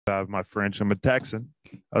Have my French. I'm a Texan.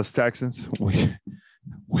 Us Texans,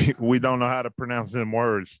 we don't know how to pronounce them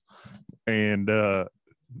words. And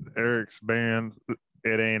Eric's band,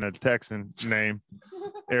 it ain't a Texan name.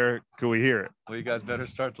 Eric, can we hear it? Well, you guys better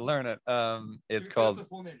start to learn it. It's called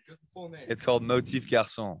Motif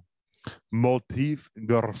Garçon. Motif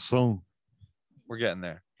Garçon. We're getting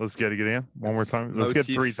there. Let's get it in one more time. Let's get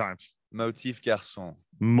 3 times. Motif Garçon.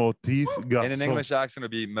 Motif Garçon. In an English accent, it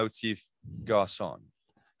would be Motif Garçon.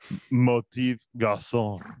 Motif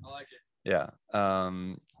Garçon. I like it. Yeah.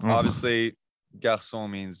 Obviously, garçon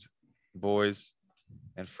means boys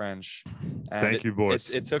in French. And Thank you, boys.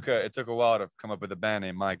 It took a while to come up with a band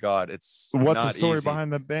name. My God, it's what's not the story easy.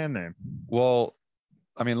 behind the band name? Well,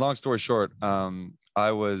 I mean, long story short,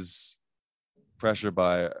 I was pressured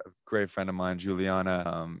by a great friend of mine,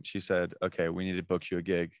 Juliana. She said, "Okay, we need to book you a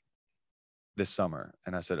gig this summer,"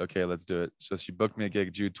 and I said, "Okay, let's do it." So she booked me a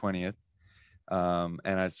gig June 20th.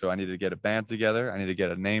 So I needed to get a band together, I needed to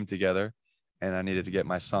get a name together, and I needed to get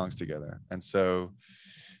my songs together. And so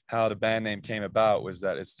how the band name came about was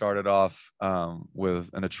that it started off with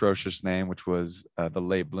an atrocious name, which was the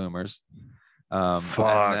Late Bloomers.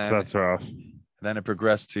 That's rough. Then it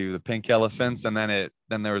progressed to the Pink Elephants, and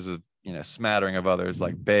then there was a smattering of others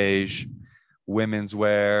like Beige, Women's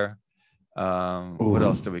Wear. What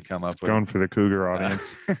else did we come up with? Going for the Cougar audience.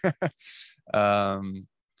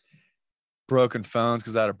 Broken Phones,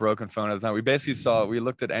 because I had a broken phone at the time. We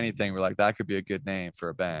looked at anything, we're like, that could be a good name for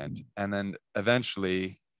a band. And then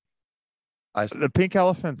eventually the Pink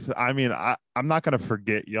Elephants, I mean, I'm not gonna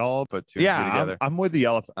forget y'all. Put two and two together. I'm with the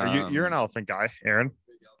elephant. You're an elephant guy, Aaron.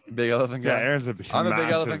 Big elephant guy. Yeah, Aaron's I'm a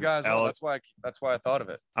big elephant guy as well. That's why I thought of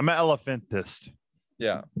it. I'm an elephantist.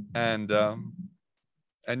 Yeah. And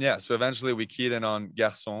yeah, so eventually we keyed in on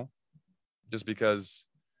garçon, just because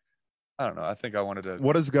I don't know. I think I wanted to.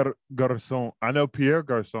 What is garçon? I know Pierre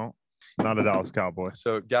Garçon, not a Dallas Cowboy.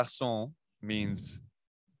 So garçon means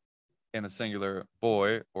in the singular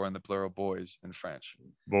boy, or in the plural boys in French.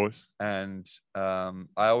 Boys. And I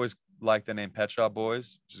always liked the name Pet Shop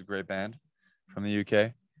Boys, which is a great band from the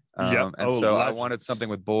UK. Yep. And so I wanted something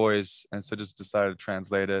with boys, and so just decided to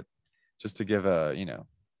translate it, just to give a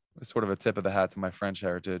sort of a tip of the hat to my French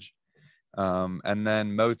heritage. And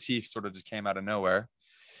then Motif sort of just came out of nowhere.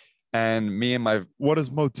 And what does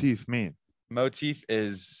motif mean? Motif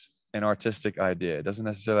is an artistic idea. It doesn't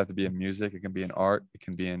necessarily have to be in music. It can be in art. It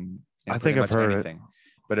can be in I think I've heard anything.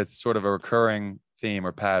 But it's sort of a recurring theme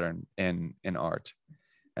or pattern in art.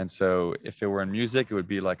 And so if it were in music, it would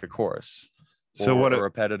be like a chorus, or a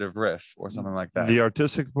repetitive riff or something like that. The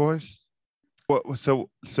artistic voice? So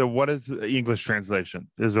what is the English translation?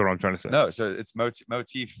 Is what I'm trying to say. No, so it's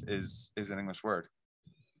motif is an English word.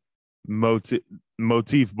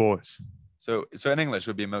 Motif boys. So in English it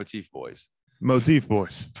would be motif boys. Motif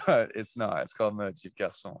boys. But it's not. It's called Motif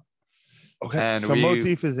Garçon. Okay. And so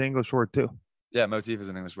motif is an English word too. Yeah, motif is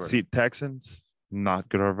an English word. See, Texans not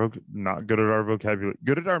good at our vocabulary.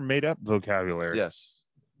 Good at our made up vocabulary. Yes.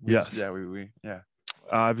 Yes. Yeah, we yeah.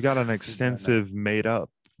 I've got an extensive made up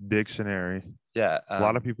dictionary. Yeah. A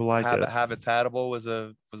lot of people like it. Habitatable was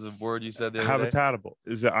a word you said the other day. Habitable.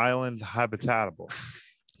 Is the island habitable?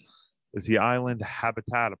 Is the island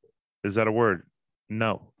habitable? Is that a word?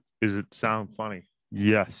 No. Is it sound funny?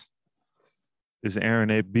 Yes. Is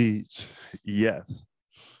Aaron a beach? Yes.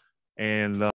 And